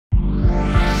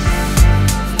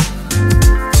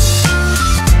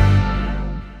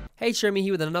Hey, Jeremy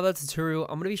here with another tutorial.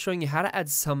 I'm going to be showing you how to add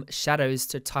some shadows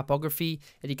to typography,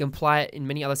 and you can apply it in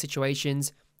many other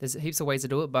situations. There's heaps of ways to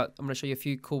do it, but I'm going to show you a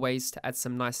few cool ways to add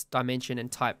some nice dimension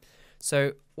and type.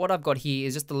 So what I've got here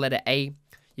is just the letter A.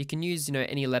 You can use,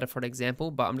 any letter for an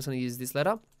example, but I'm just going to use this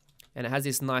letter, and it has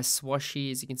this nice swash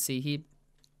here, as you can see here,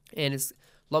 and it's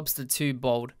Lobster 2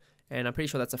 bold, and I'm pretty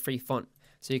sure that's a free font,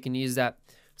 so you can use that.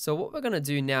 So what we're going to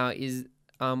do now is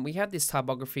we have this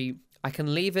typography. I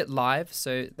can leave it live,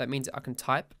 so that means I can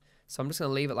type. So I'm just going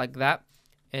to leave it like that,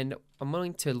 and I'm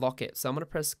going to lock it. So I'm going to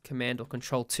press Command or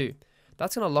Control 2.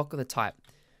 That's going to lock the type.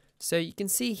 So you can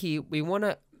see here, we want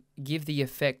to give the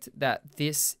effect that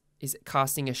this is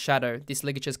casting a shadow. This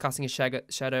ligature is casting a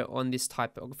shadow on this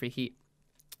typography here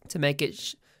to make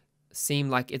it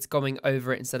seem like it's going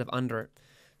over it instead of under it.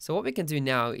 So what we can do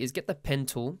now is get the pen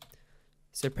tool.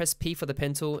 So press P for the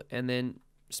pen tool, and then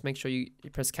just make sure you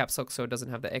press caps lock so it doesn't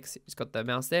have the X. It's got the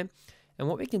mouse there. And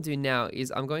what we can do now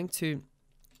is I'm going to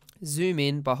zoom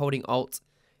in by holding Alt,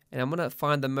 and I'm going to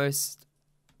find the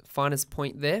finest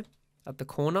point there at the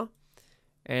corner,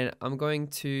 and I'm going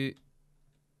to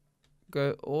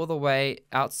go all the way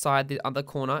outside the other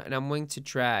corner, and I'm going to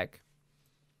drag.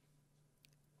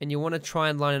 And you want to try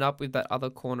and line it up with that other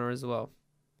corner as well,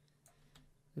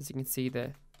 as you can see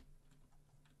there.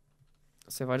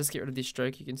 So if I just get rid of this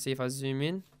stroke, you can see if I zoom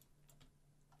in,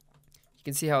 you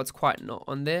can see how it's quite not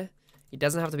on there. It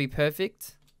doesn't have to be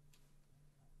perfect.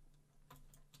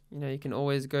 You can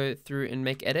always go through and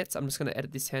make edits. I'm just going to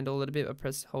edit this handle a little bit by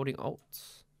press holding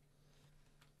Alt.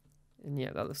 And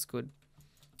yeah, that looks good.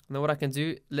 And then what I can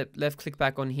do, left click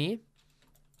back on here.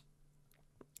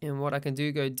 And what I can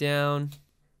do, go down,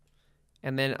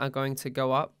 and then I'm going to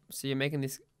go up. So you're making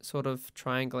this sort of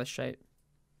triangular shape.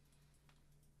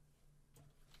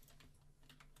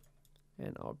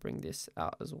 And I'll bring this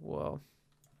out as well,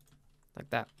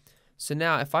 like that. So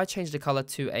now if I change the color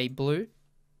to a blue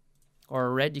or a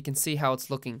red, you can see how it's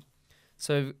looking.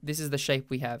 So this is the shape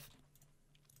we have.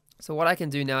 So what I can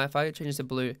do now, if I change to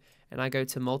blue and I go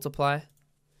to multiply,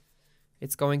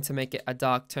 it's going to make it a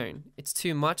dark tone. It's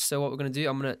too much, so what we're going to do,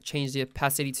 I'm going to change the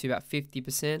opacity to about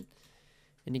 50%.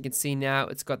 And you can see now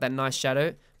it's got that nice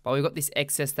shadow, but we've got this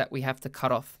excess that we have to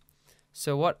cut off.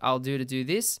 So what I'll do to do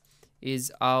this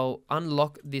is I'll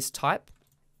unlock this type.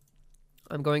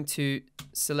 I'm going to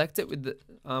select it with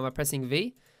by pressing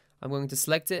V. I'm going to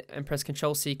select it and press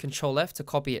Control C, Control F to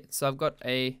copy it. So I've got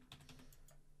just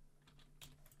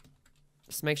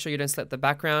make sure you don't select the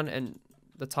background and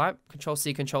the type. Control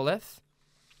C, Control F.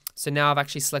 So now I've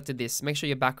actually selected this. Make sure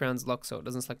your background's locked so it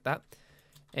doesn't select that.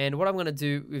 And what I'm going to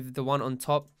do with the one on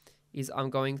top is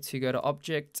I'm going to go to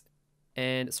Object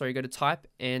and, go to Type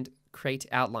and Create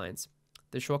Outlines.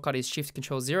 The shortcut is Shift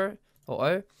Control 0 or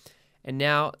O, and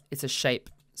now it's a shape.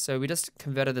 So we just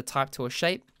converted the type to a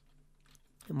shape,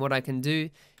 and what I can do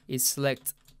is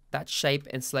select that shape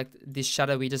and select this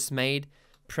shadow we just made,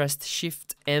 pressed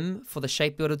Shift M for the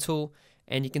shape builder tool,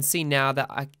 and you can see now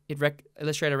that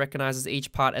Illustrator recognizes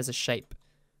each part as a shape.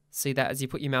 See that as you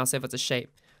put your mouse over, it's a shape.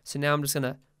 So now I'm just going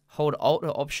to hold Alt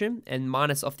or Option and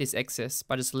minus off this excess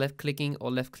by just left clicking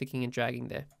and dragging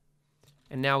there.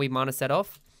 And now we minus that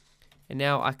off. And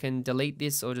now I can delete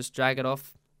this or just drag it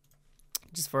off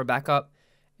just for a backup.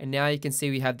 And now you can see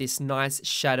we have this nice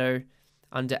shadow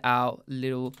under our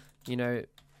little,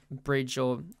 bridge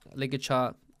or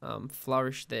ligature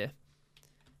flourish there.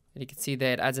 And you can see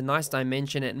there it adds a nice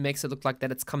dimension. It makes it look like that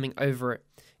it's coming over it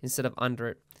instead of under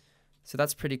it. So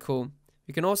that's pretty cool.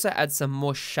 You can also add some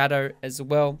more shadow as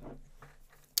well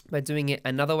by doing it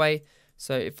another way.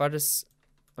 So if I'm just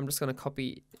going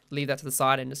to leave that to the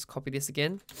side and just copy this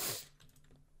again.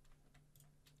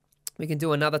 We can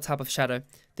do another type of shadow.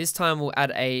 This time we'll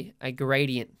add a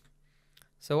gradient.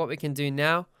 So what we can do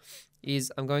now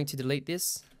is I'm going to delete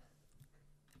this.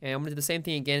 And I'm going to do the same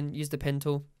thing again. Use the pen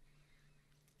tool.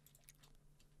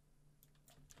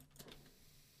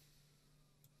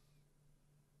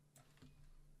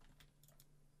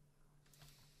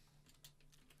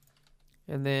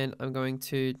 And then I'm going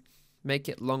to make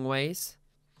it long ways.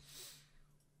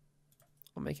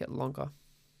 I'll make it longer.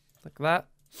 Like that.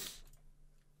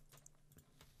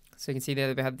 So you can see there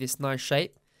that we have this nice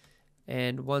shape.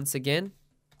 And once again,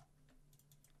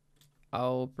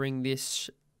 I'll bring this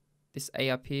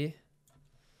A up here.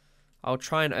 I'll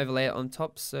try and overlay it on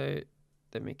top so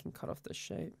then we can cut off the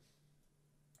shape.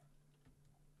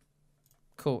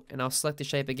 Cool. And I'll select the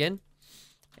shape again.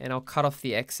 And I'll cut off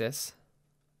the excess.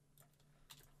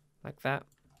 Like that.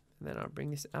 And then I'll bring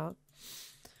this out.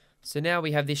 So now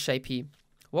we have this shape here.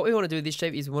 What we want to do with this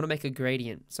shape is we want to make a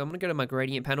gradient. So I'm going to go to my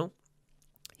gradient panel.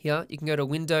 Here, you can go to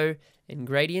Window and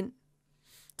Gradient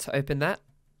to open that.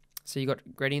 So you got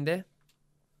gradient there.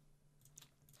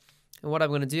 And what I'm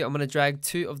going to do, I'm going to drag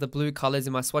 2 of the blue colors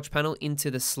in my swatch panel into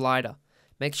the slider.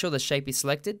 Make sure the shape is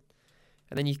selected.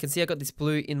 And then you can see I got this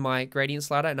blue in my gradient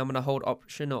slider, and I'm going to hold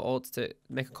Option or Alt to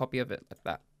make a copy of it like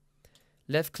that.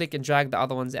 Left click and drag the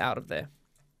other ones out of there.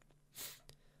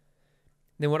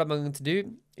 Then what I'm going to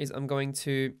do is I'm going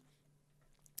to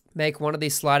make one of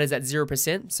these sliders at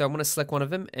 0%. So I'm going to select one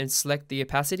of them and select the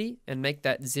opacity and make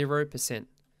that 0%.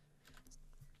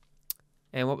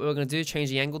 And what we're going to do is change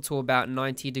the angle to about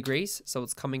 90 degrees. So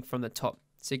it's coming from the top.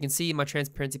 So you can see my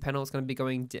transparency panel is going to be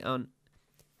going down.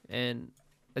 And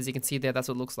as you can see there, that's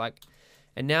what it looks like.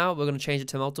 And now we're going to change it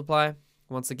to multiply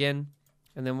once again.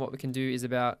 And then what we can do is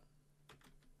about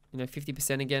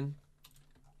 50% again.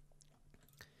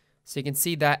 So you can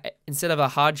see that instead of a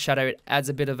hard shadow, it adds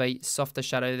a bit of a softer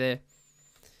shadow there.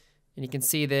 And you can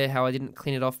see there how I didn't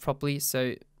clean it off properly.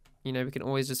 So, we can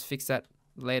always just fix that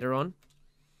later on.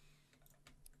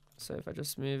 So if I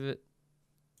just move it,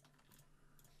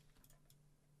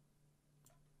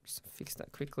 just fix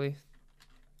that quickly.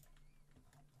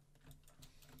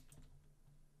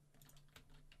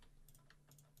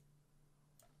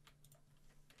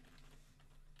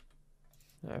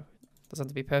 No, doesn't have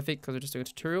to be perfect because we're just doing a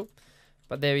tutorial.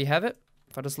 But there we have it.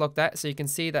 If I just lock that, so you can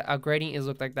see that our gradient is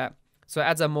look like that. So it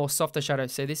adds a more softer shadow.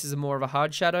 So this is more of a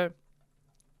hard shadow.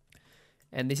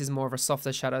 And this is more of a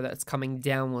softer shadow that's coming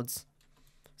downwards.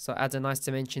 So it adds a nice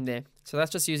dimension there. So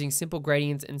that's just using simple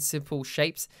gradients and simple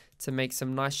shapes to make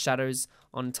some nice shadows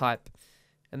on type.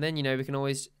 And then, we can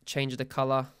always change the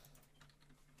color.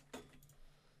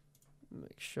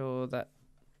 Make sure that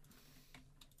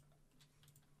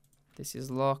this is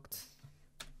locked.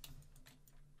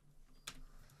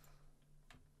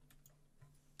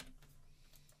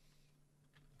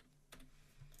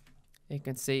 You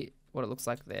can see what it looks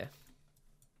like there.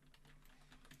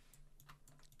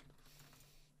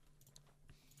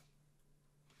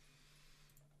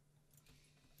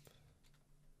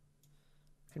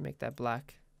 You can make that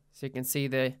black. So you can see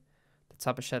the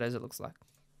type of shadows it looks like.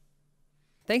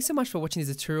 Thanks so much for watching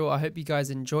this tutorial. I hope you guys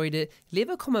enjoyed it. Leave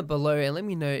a comment below and let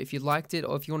me know if you liked it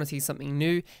or if you want to see something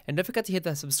new. And don't forget to hit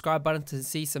that subscribe button to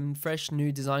see some fresh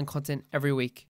new design content every week.